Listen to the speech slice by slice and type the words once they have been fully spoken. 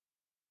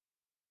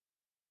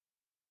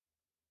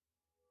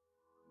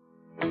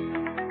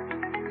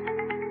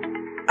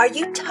Are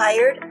you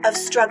tired of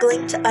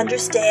struggling to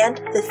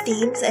understand the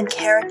themes and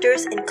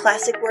characters in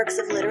classic works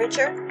of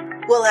literature?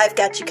 Well, I've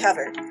got you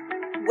covered.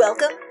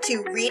 Welcome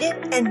to Read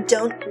It and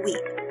Don't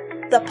Weep,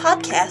 the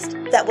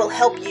podcast that will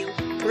help you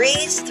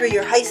breeze through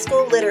your high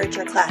school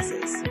literature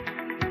classes.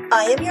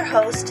 I am your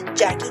host,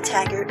 Jackie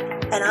Taggart,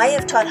 and I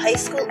have taught high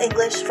school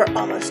English for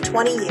almost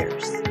 20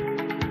 years.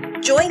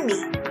 Join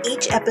me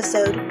each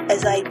episode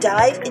as I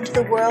dive into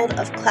the world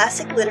of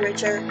classic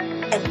literature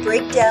and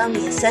break down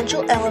the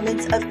essential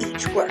elements of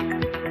each work.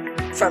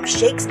 From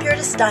Shakespeare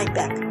to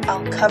Steinbeck,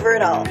 I'll cover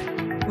it all.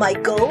 My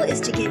goal is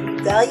to give you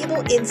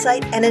valuable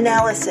insight and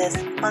analysis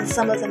on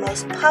some of the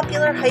most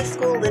popular high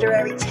school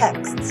literary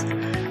texts,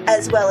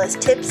 as well as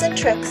tips and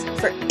tricks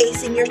for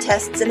acing your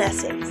tests and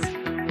essays.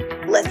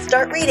 Let's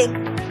start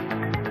reading.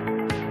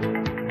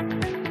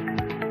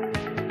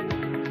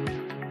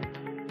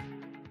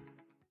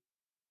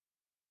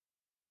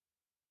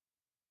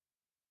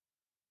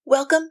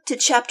 Welcome to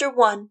Chapter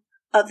 1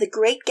 of The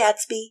Great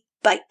Gatsby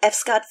by F.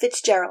 Scott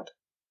Fitzgerald.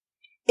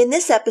 In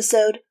this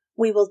episode,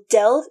 we will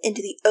delve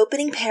into the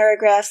opening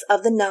paragraphs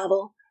of the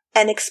novel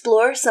and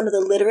explore some of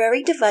the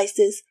literary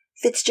devices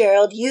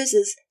Fitzgerald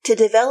uses to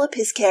develop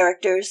his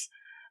characters,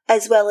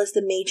 as well as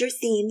the major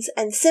themes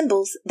and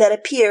symbols that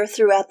appear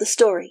throughout the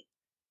story.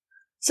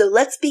 So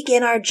let's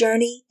begin our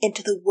journey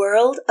into the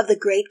world of The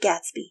Great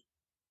Gatsby.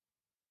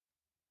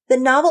 The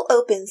novel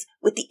opens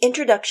with the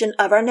introduction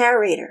of our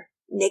narrator,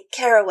 Nick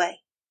Carraway.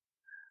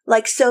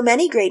 Like so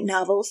many great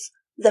novels,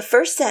 the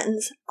first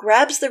sentence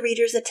grabs the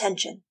reader's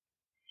attention.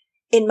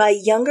 In my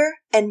younger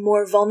and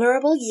more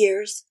vulnerable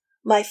years,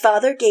 my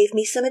father gave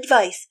me some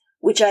advice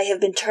which I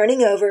have been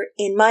turning over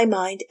in my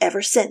mind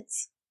ever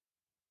since.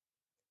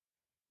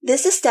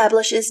 This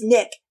establishes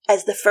Nick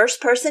as the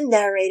first-person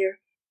narrator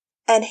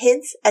and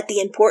hints at the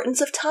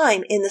importance of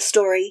time in the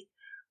story,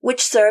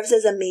 which serves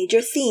as a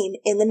major theme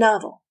in the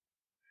novel.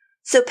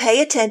 So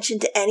pay attention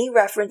to any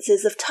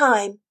references of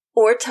time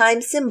or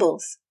time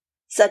symbols,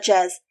 such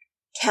as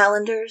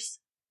calendars,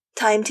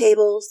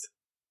 timetables,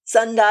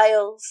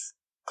 sundials,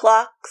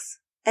 clocks,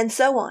 and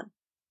so on.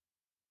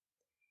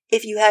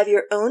 If you have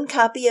your own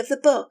copy of the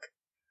book,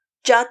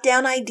 jot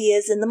down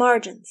ideas in the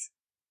margins.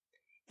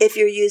 If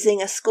you're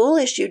using a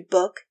school-issued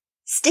book,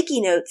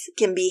 sticky notes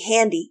can be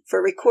handy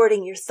for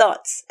recording your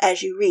thoughts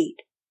as you read.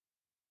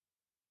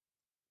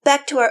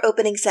 Back to our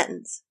opening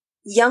sentence.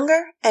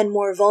 Younger and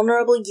more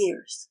vulnerable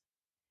years.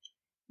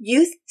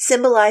 Youth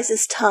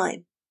symbolizes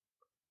time.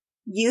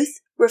 Youth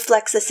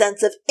reflects a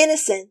sense of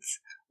innocence,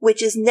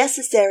 which is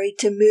necessary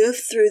to move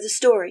through the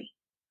story,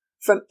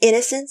 from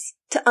innocence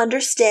to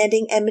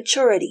understanding and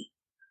maturity,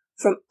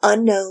 from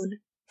unknown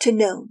to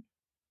known.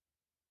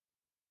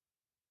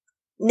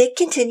 Nick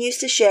continues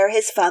to share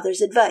his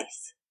father's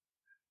advice.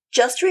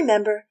 Just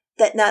remember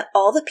that not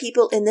all the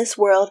people in this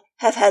world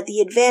have had the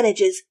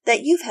advantages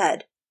that you've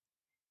had.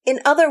 In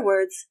other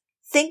words,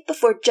 think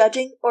before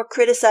judging or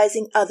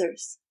criticizing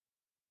others.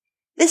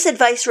 This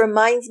advice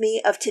reminds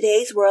me of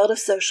today's world of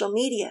social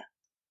media,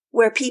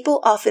 where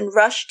people often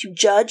rush to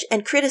judge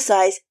and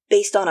criticize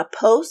based on a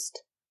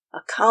post, a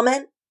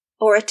comment,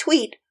 or a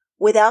tweet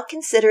without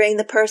considering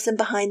the person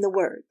behind the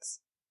words.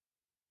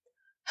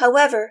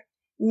 However,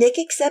 Nick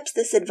accepts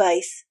this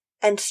advice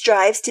and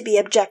strives to be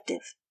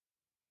objective.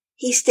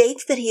 He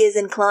states that he is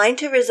inclined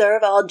to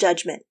reserve all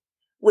judgment,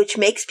 which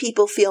makes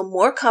people feel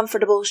more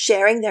comfortable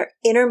sharing their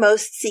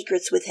innermost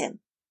secrets with him.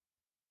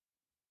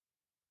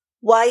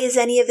 Why is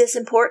any of this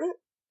important?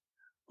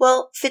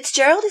 Well,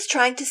 Fitzgerald is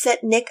trying to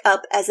set Nick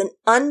up as an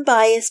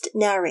unbiased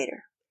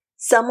narrator,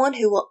 someone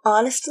who will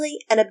honestly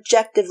and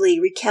objectively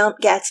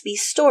recount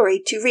Gatsby's story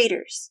to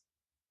readers.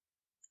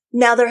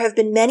 Now, there have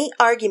been many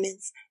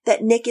arguments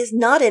that Nick is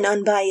not an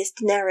unbiased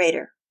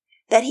narrator,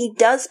 that he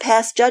does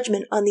pass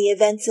judgment on the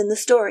events in the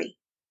story.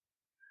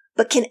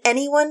 But can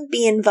anyone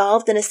be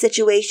involved in a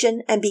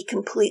situation and be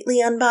completely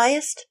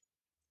unbiased?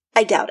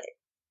 I doubt it.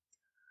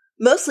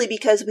 Mostly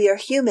because we are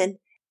human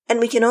and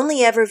we can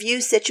only ever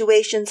view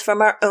situations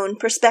from our own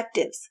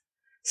perspectives.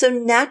 So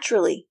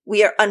naturally,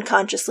 we are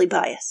unconsciously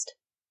biased.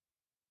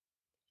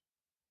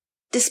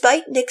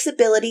 Despite Nick's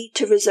ability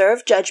to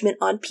reserve judgment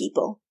on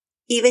people,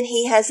 even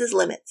he has his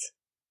limits.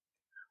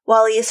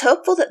 While he is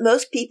hopeful that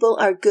most people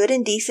are good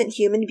and decent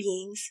human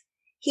beings,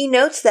 he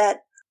notes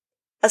that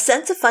a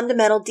sense of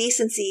fundamental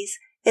decencies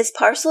is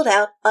parceled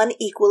out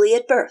unequally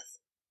at birth.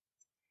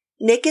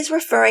 Nick is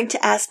referring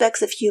to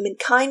aspects of human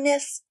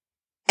kindness,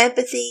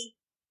 empathy,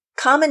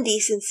 common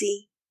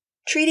decency,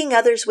 treating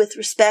others with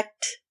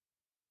respect,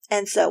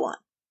 and so on.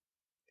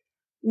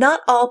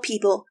 Not all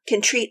people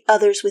can treat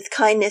others with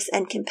kindness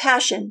and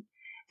compassion,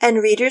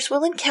 and readers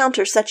will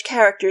encounter such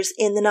characters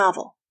in the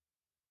novel.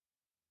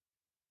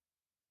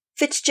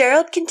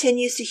 Fitzgerald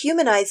continues to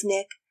humanize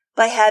Nick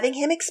by having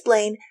him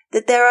explain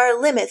that there are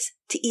limits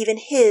to even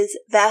his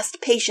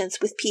vast patience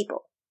with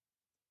people.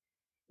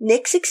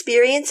 Nick's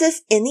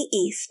experiences in the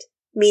East,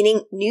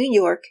 meaning New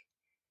York,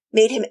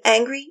 made him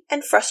angry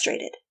and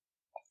frustrated.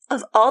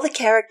 Of all the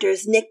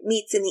characters Nick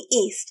meets in the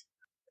East,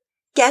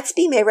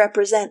 Gatsby may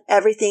represent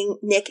everything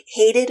Nick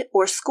hated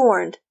or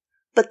scorned,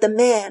 but the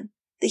man,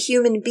 the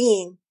human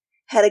being,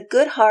 had a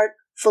good heart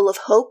full of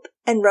hope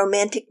and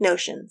romantic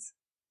notions.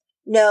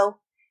 No,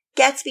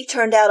 Gatsby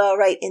turned out all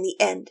right in the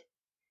end.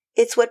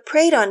 It's what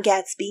preyed on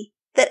Gatsby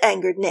that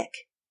angered Nick.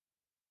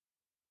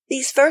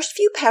 These first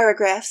few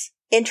paragraphs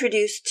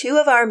introduce two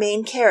of our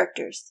main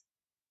characters,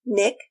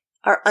 Nick,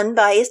 our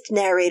unbiased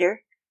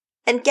narrator,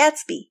 and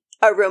Gatsby,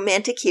 our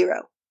romantic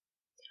hero.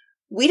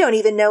 We don't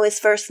even know his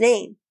first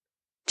name,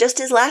 just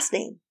his last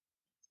name.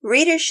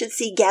 Readers should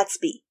see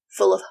Gatsby,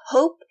 full of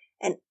hope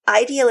and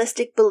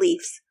idealistic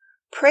beliefs,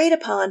 preyed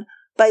upon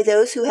by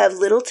those who have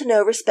little to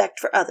no respect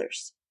for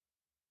others.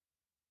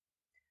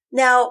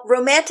 Now,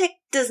 romantic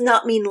does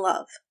not mean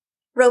love.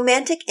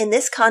 Romantic in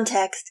this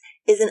context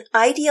is an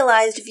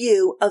idealized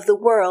view of the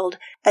world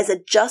as a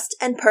just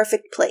and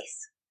perfect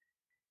place.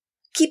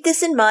 Keep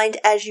this in mind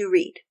as you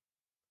read.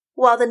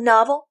 While the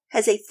novel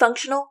has a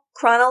functional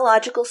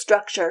chronological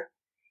structure,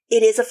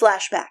 it is a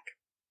flashback.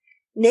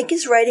 Nick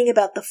is writing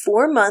about the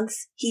 4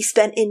 months he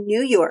spent in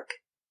New York,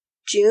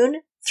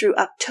 June through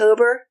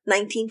October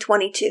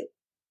 1922.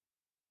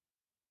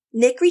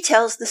 Nick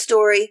retells the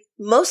story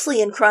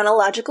mostly in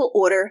chronological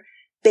order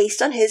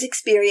based on his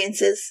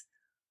experiences,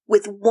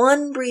 with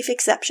one brief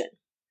exception.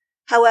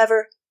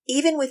 However,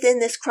 even within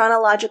this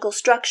chronological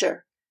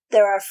structure,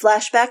 there are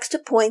flashbacks to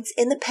points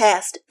in the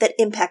past that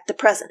impact the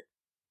present.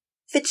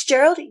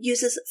 Fitzgerald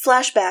uses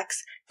flashbacks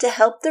to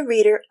help the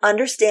reader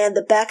understand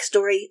the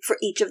backstory for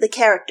each of the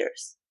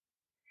characters.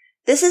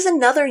 This is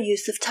another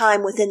use of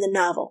time within the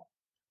novel,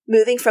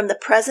 moving from the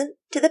present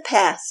to the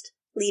past,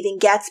 leaving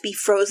Gatsby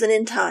frozen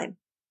in time.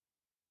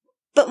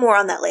 But more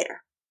on that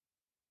later.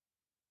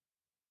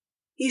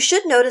 You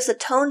should notice a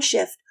tone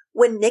shift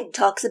when Nick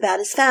talks about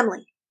his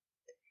family.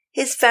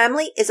 His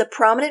family is a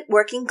prominent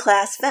working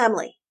class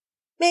family,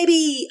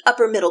 maybe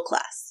upper middle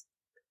class.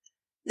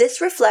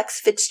 This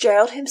reflects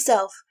Fitzgerald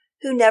himself,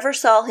 who never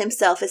saw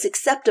himself as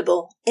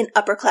acceptable in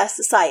upper class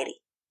society.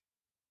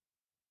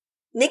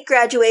 Nick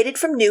graduated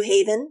from New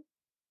Haven.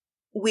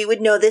 We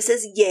would know this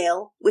as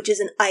Yale, which is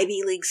an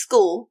Ivy League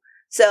school,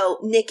 so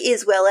Nick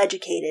is well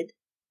educated.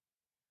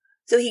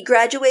 So he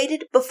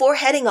graduated before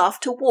heading off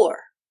to war,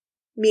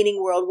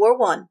 meaning World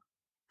War I.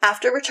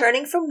 After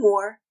returning from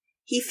war,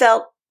 he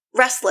felt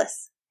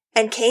restless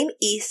and came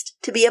east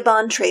to be a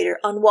bond trader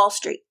on Wall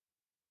Street.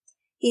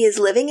 He is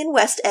living in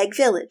West Egg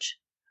Village,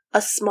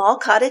 a small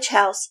cottage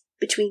house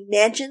between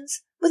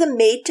mansions with a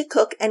maid to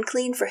cook and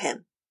clean for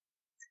him.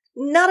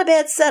 Not a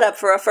bad setup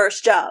for a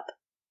first job.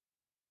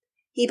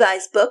 He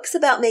buys books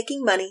about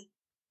making money,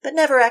 but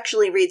never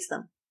actually reads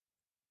them.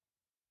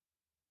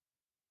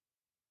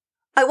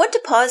 I want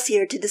to pause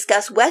here to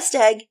discuss West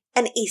Egg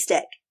and East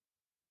Egg.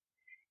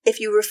 If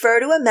you refer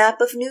to a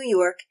map of New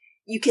York,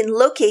 you can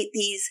locate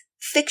these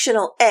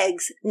fictional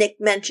eggs Nick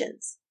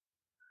mentions.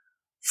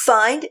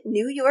 Find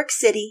New York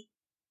City,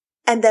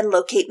 and then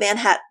locate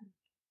Manhattan.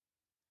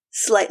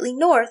 Slightly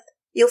north,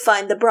 you'll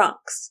find the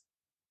Bronx.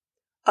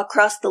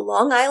 Across the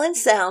Long Island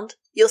Sound,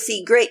 you'll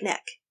see Great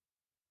Neck.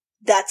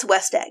 That's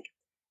West Egg.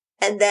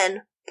 And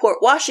then Port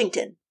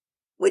Washington,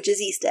 which is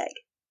East Egg.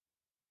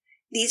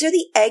 These are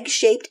the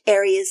egg-shaped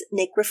areas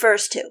Nick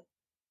refers to.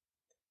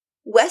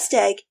 West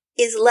Egg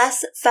is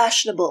less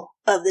fashionable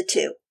of the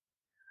two,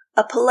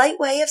 a polite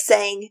way of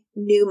saying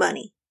new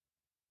money.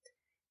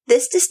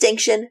 This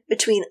distinction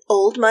between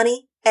old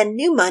money and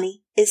new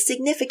money is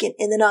significant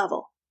in the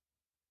novel.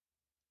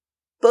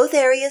 Both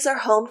areas are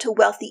home to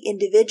wealthy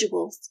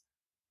individuals,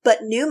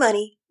 but new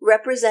money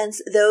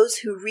represents those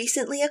who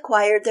recently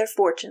acquired their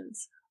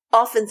fortunes,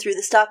 often through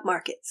the stock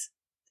markets,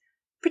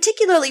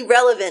 particularly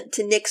relevant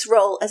to Nick's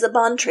role as a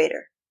bond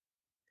trader.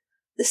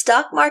 The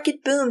stock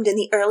market boomed in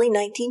the early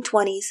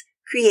 1920s,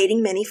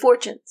 creating many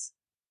fortunes.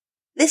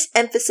 This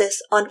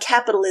emphasis on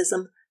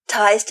capitalism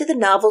ties to the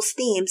novel's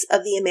themes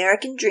of the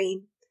American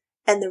dream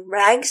and the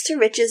rags to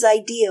riches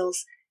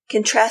ideals,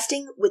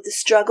 contrasting with the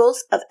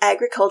struggles of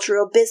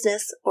agricultural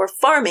business or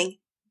farming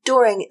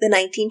during the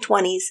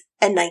 1920s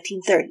and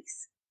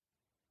 1930s.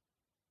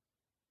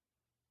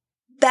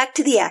 Back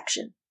to the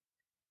action.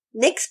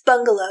 Nick's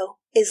bungalow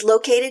is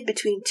located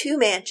between two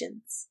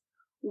mansions,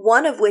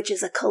 one of which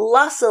is a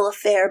colossal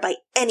affair by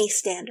any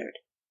standard.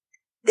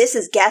 This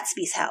is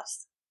Gatsby's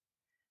house.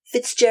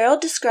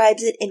 Fitzgerald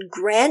describes it in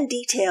grand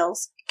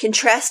details,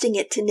 contrasting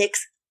it to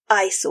Nick's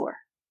eyesore.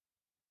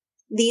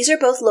 These are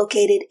both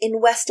located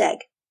in West Egg.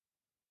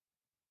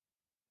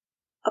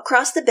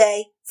 Across the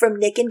bay from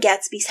Nick and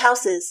Gatsby's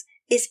houses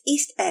is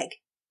East Egg.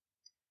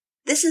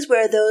 This is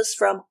where those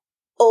from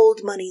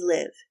old money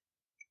live.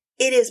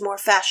 It is more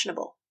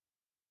fashionable.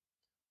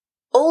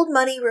 Old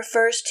money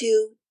refers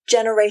to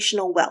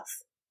generational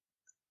wealth.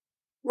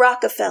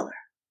 Rockefeller,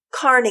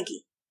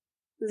 Carnegie,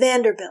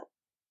 Vanderbilt,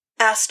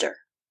 Astor,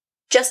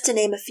 just to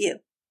name a few.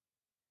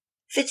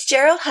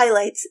 Fitzgerald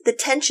highlights the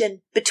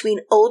tension between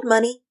old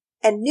money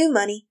and new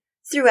money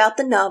throughout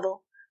the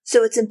novel,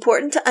 so it's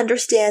important to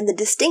understand the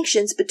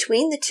distinctions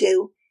between the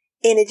two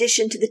in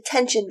addition to the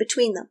tension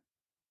between them.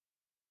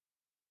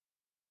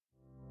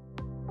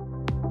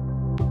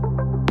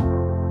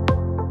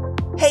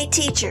 Hey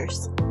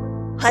teachers!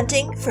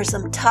 Hunting for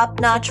some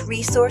top-notch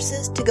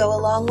resources to go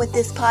along with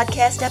this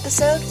podcast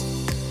episode?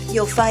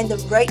 You'll find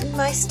them right in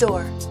my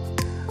store.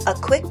 A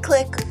quick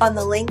click on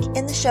the link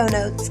in the show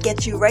notes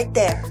gets you right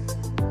there.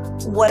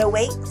 What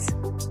awaits?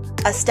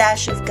 A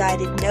stash of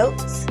guided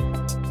notes,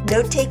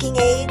 note-taking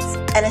aids,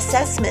 and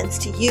assessments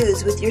to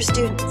use with your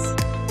students.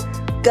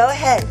 Go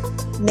ahead,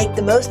 make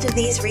the most of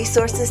these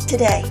resources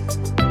today.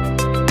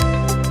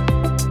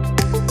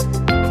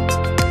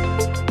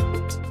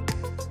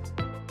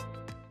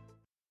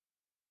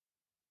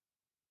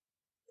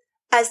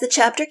 As the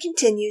chapter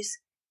continues,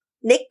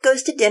 Nick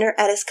goes to dinner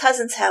at his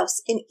cousin's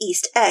house in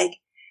East Egg,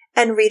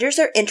 and readers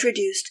are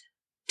introduced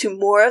to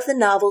more of the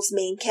novel's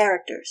main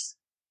characters.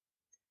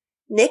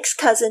 Nick's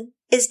cousin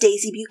is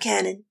Daisy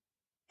Buchanan,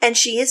 and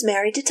she is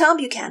married to Tom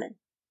Buchanan.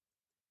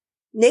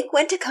 Nick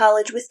went to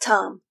college with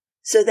Tom,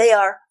 so they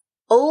are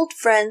old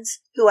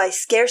friends who I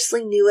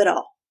scarcely knew at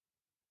all.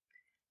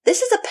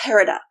 This is a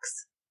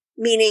paradox,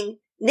 meaning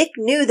Nick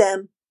knew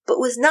them but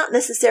was not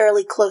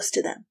necessarily close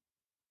to them.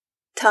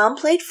 Tom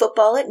played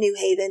football at New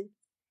Haven,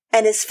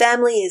 and his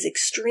family is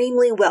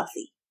extremely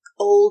wealthy,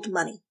 old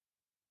money.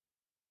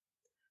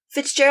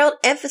 Fitzgerald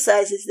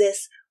emphasizes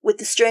this with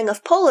the string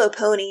of polo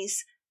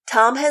ponies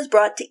Tom has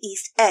brought to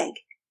East Egg,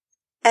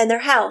 and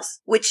their house,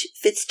 which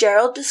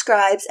Fitzgerald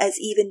describes as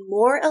even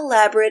more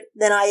elaborate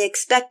than I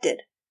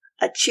expected,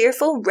 a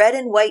cheerful red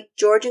and white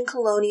Georgian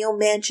colonial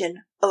mansion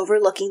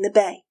overlooking the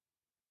bay.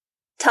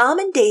 Tom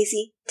and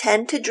Daisy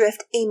tend to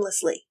drift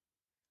aimlessly,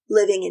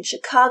 living in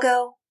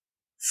Chicago,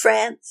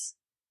 France,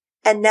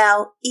 and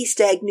now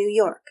East Egg, New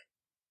York.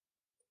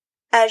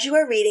 As you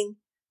are reading,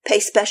 pay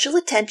special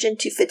attention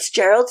to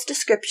Fitzgerald's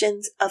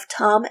descriptions of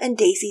Tom and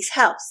Daisy's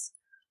house,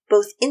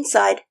 both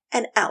inside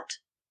and out.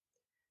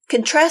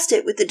 Contrast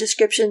it with the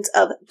descriptions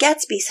of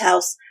Gatsby's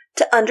house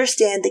to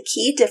understand the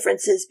key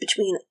differences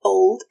between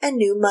old and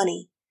new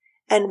money,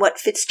 and what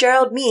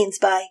Fitzgerald means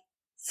by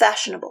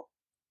fashionable.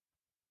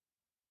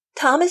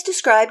 Tom is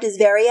described as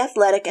very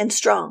athletic and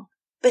strong,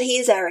 but he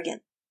is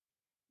arrogant.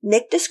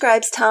 Nick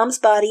describes Tom's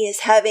body as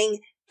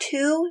having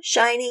two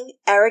shining,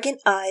 arrogant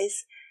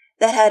eyes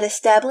that had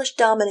established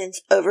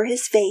dominance over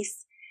his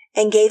face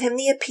and gave him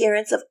the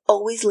appearance of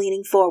always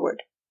leaning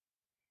forward.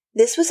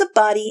 This was a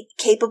body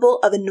capable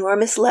of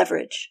enormous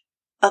leverage,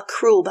 a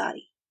cruel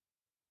body.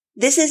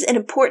 This is an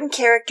important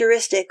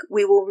characteristic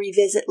we will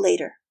revisit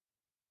later.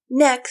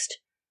 Next,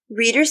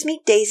 readers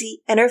meet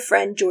Daisy and her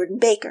friend Jordan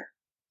Baker.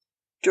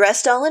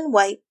 Dressed all in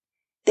white,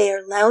 they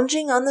are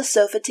lounging on the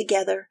sofa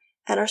together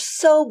and are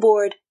so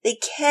bored they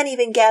can't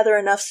even gather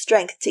enough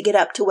strength to get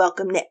up to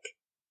welcome Nick.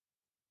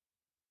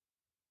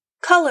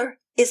 Color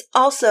is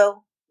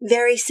also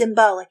very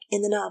symbolic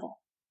in the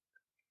novel.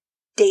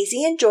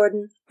 Daisy and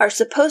Jordan are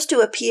supposed to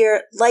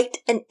appear light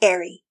and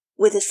airy,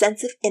 with a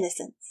sense of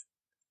innocence.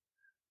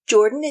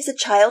 Jordan is a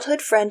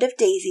childhood friend of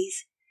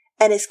Daisy's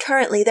and is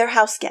currently their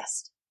house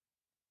guest.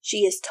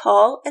 She is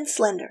tall and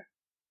slender.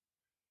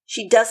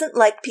 She doesn't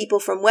like people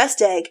from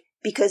West Egg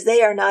because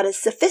they are not as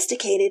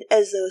sophisticated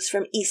as those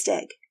from East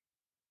Egg.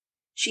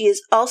 She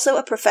is also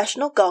a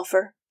professional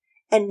golfer,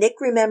 and Nick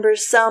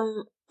remembers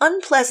some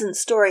unpleasant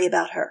story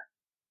about her.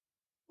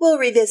 We'll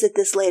revisit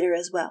this later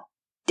as well.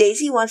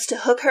 Daisy wants to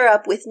hook her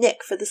up with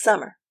Nick for the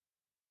summer.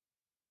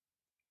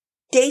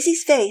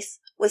 Daisy's face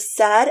was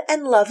sad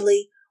and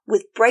lovely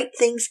with bright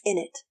things in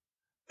it,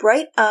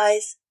 bright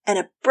eyes and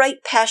a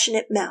bright,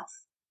 passionate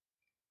mouth.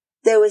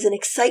 There was an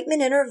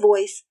excitement in her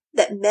voice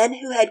that men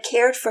who had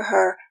cared for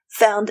her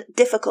found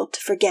difficult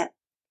to forget.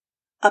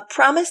 A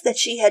promise that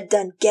she had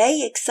done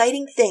gay,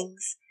 exciting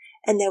things,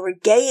 and there were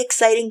gay,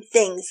 exciting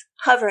things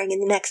hovering in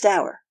the next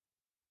hour.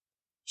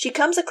 She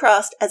comes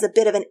across as a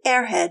bit of an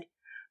airhead,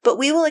 but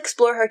we will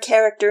explore her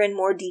character in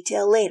more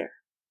detail later.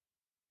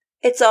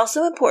 It's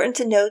also important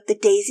to note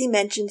that Daisy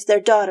mentions their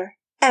daughter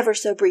ever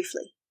so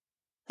briefly.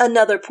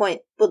 Another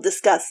point we'll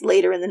discuss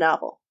later in the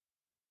novel.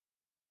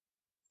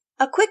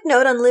 A quick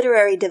note on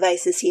literary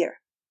devices here.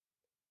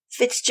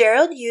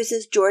 Fitzgerald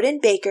uses Jordan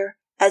Baker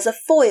as a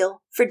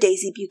foil for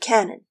Daisy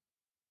Buchanan.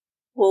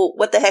 Well,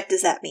 what the heck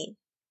does that mean?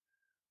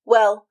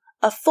 Well,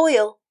 a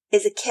foil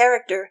is a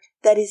character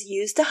that is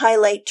used to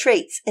highlight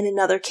traits in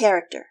another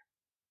character.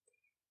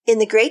 In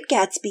The Great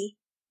Gatsby,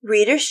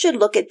 readers should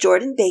look at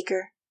Jordan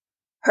Baker,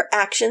 her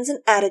actions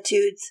and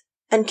attitudes,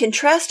 and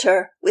contrast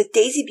her with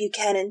Daisy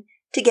Buchanan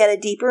to get a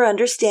deeper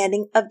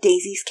understanding of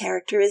Daisy's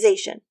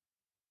characterization.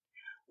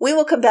 We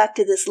will come back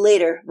to this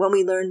later when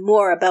we learn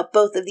more about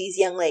both of these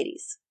young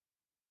ladies.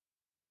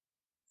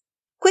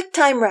 Quick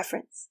time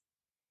reference.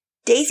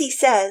 Daisy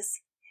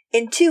says,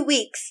 "In 2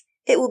 weeks,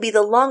 it will be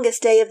the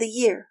longest day of the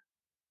year."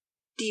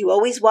 Do you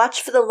always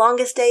watch for the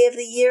longest day of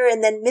the year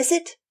and then miss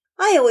it?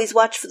 I always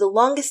watch for the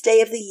longest day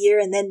of the year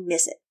and then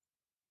miss it.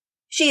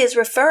 She is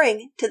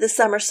referring to the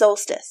summer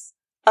solstice,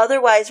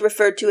 otherwise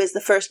referred to as the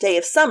first day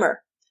of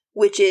summer,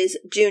 which is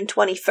June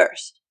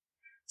 21st.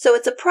 So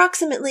it's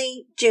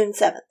approximately June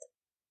 7th.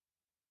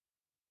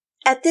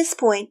 At this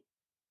point,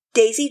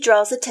 Daisy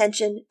draws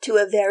attention to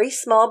a very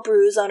small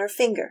bruise on her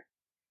finger,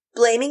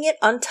 blaming it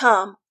on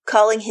Tom,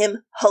 calling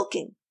him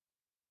hulking.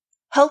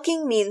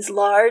 Hulking means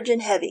large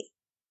and heavy.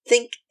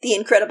 Think the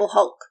Incredible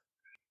Hulk.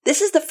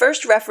 This is the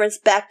first reference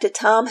back to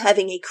Tom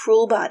having a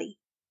cruel body.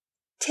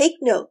 Take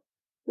note,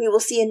 we will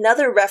see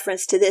another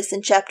reference to this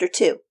in Chapter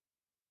 2.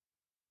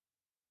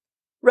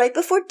 Right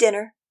before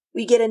dinner,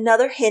 we get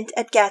another hint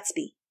at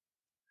Gatsby.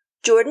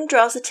 Jordan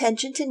draws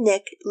attention to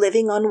Nick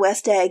living on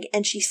West Egg,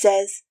 and she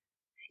says,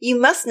 "You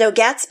must know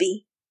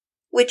Gatsby,"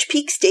 which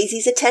piques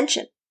Daisy's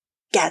attention.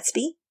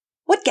 Gatsby?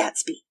 What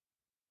Gatsby?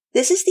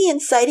 This is the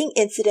inciting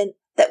incident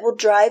that will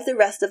drive the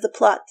rest of the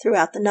plot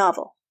throughout the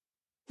novel.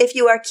 If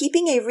you are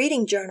keeping a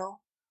reading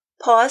journal,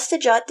 pause to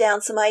jot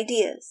down some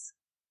ideas.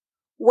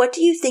 What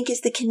do you think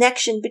is the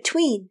connection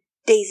between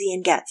Daisy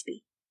and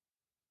Gatsby?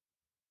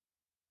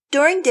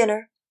 During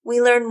dinner,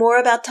 we learn more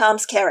about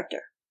Tom's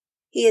character.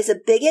 He is a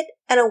bigot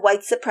and a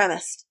white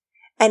supremacist,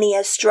 and he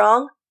has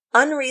strong,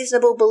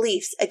 unreasonable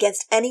beliefs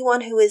against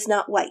anyone who is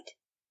not white,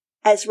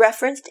 as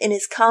referenced in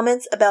his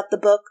comments about the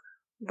book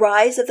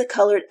Rise of the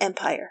Colored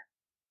Empire,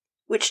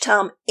 which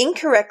Tom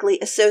incorrectly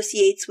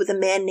associates with a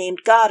man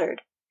named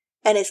Goddard,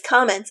 and his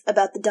comments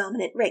about the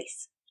dominant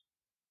race.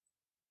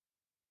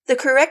 The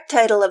correct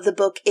title of the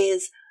book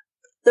is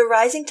The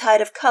Rising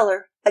Tide of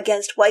Color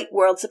Against White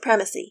World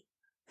Supremacy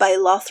by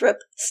Lothrop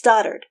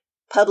Stoddard,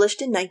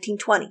 published in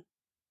 1920.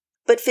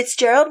 But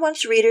Fitzgerald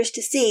wants readers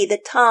to see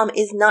that Tom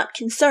is not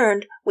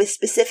concerned with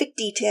specific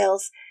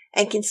details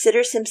and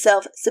considers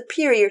himself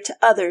superior to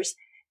others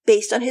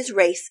based on his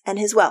race and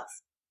his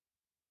wealth.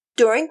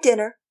 During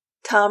dinner,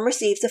 Tom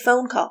receives a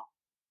phone call.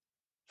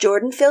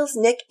 Jordan fills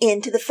Nick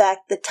in to the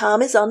fact that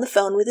Tom is on the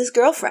phone with his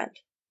girlfriend.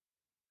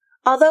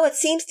 Although it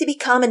seems to be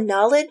common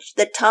knowledge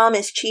that Tom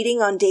is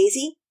cheating on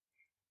Daisy,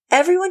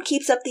 everyone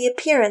keeps up the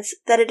appearance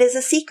that it is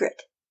a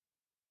secret.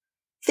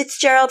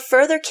 Fitzgerald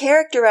further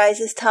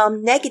characterizes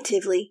Tom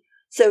negatively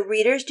so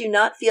readers do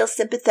not feel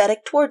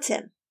sympathetic towards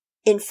him.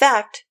 In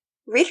fact,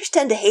 readers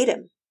tend to hate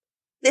him.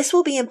 This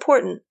will be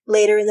important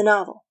later in the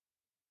novel.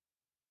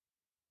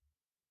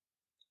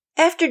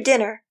 After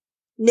dinner,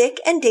 Nick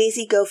and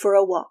Daisy go for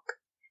a walk,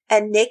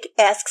 and Nick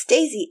asks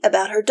Daisy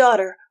about her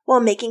daughter while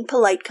making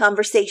polite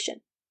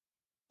conversation.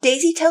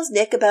 Daisy tells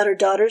Nick about her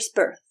daughter's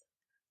birth.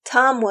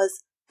 Tom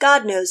was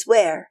God knows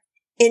where,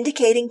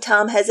 indicating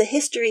Tom has a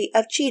history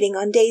of cheating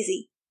on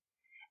Daisy.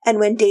 And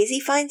when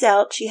Daisy finds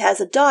out she has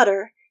a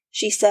daughter,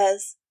 she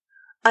says,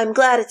 "I'm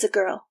glad it's a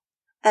girl,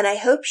 and I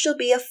hope she'll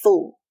be a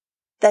fool.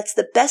 That's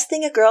the best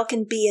thing a girl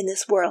can be in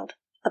this world,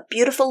 a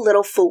beautiful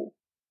little fool."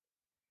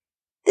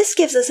 This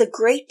gives us a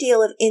great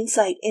deal of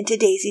insight into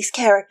Daisy's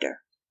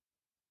character.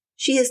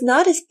 She is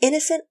not as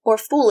innocent or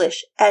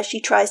foolish as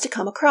she tries to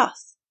come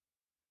across.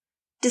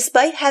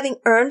 Despite having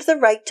earned the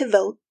right to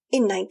vote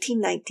in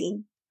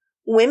 1919,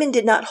 women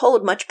did not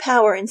hold much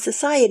power in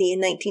society in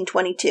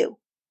 1922.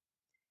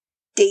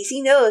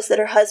 Daisy knows that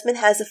her husband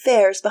has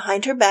affairs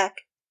behind her back,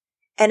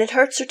 and it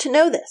hurts her to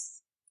know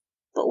this.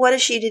 But what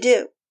is she to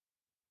do?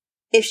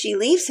 If she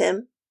leaves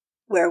him,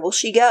 where will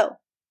she go?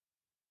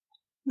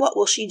 What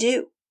will she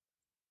do?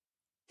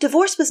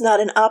 Divorce was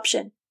not an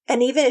option,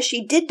 and even if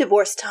she did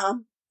divorce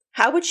Tom,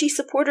 how would she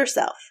support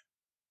herself?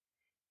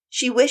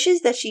 She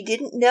wishes that she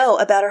didn't know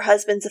about her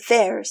husband's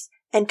affairs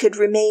and could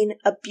remain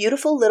a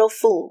beautiful little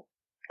fool,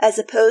 as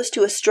opposed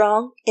to a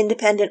strong,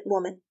 independent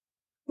woman.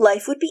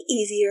 Life would be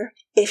easier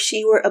if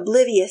she were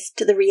oblivious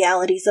to the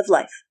realities of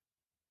life.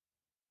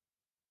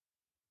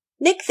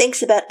 Nick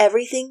thinks about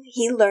everything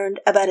he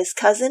learned about his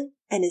cousin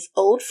and his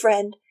old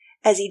friend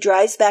as he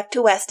drives back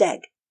to West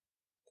Egg.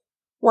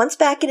 Once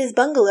back at his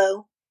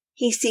bungalow,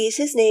 he sees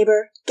his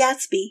neighbor,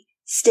 Gatsby,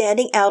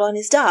 standing out on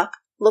his dock,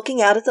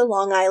 looking out at the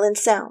Long Island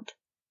Sound.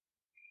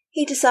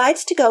 He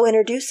decides to go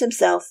introduce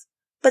himself,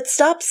 but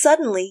stops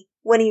suddenly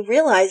when he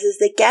realizes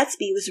that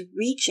Gatsby was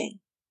reaching,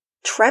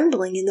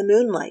 trembling in the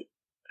moonlight,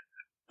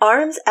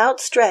 arms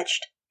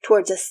outstretched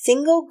towards a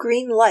single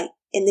green light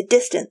in the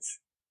distance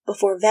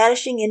before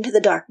vanishing into the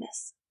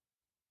darkness.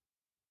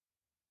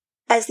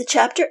 As the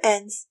chapter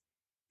ends,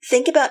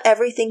 think about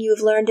everything you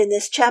have learned in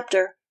this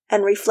chapter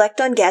and reflect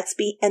on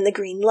Gatsby and the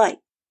green light.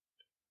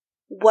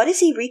 What is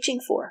he reaching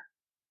for?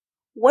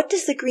 What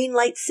does the green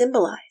light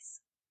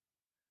symbolize?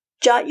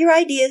 Jot your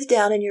ideas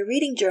down in your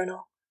reading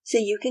journal so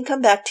you can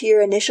come back to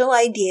your initial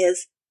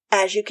ideas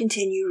as you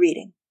continue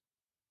reading.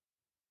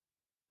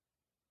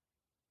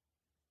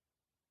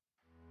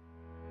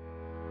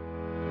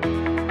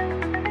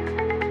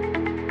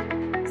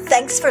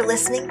 Thanks for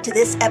listening to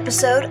this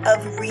episode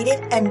of Read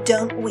It and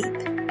Don't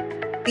Weep.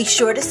 Be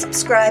sure to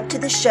subscribe to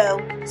the show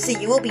so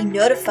you will be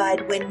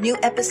notified when new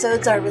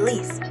episodes are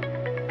released.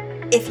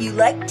 If you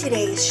liked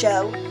today's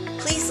show,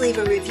 please leave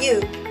a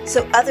review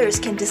so others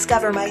can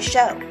discover my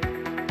show.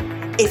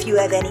 If you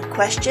have any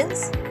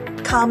questions,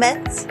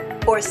 comments,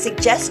 or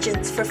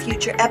suggestions for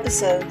future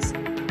episodes,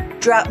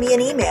 drop me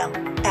an email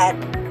at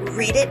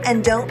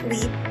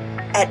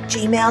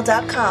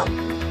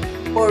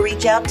readitanddontweep@gmail.com or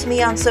reach out to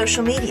me on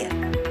social media.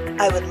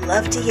 I would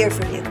love to hear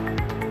from you.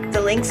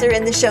 The links are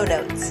in the show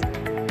notes.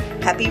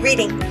 Happy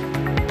reading!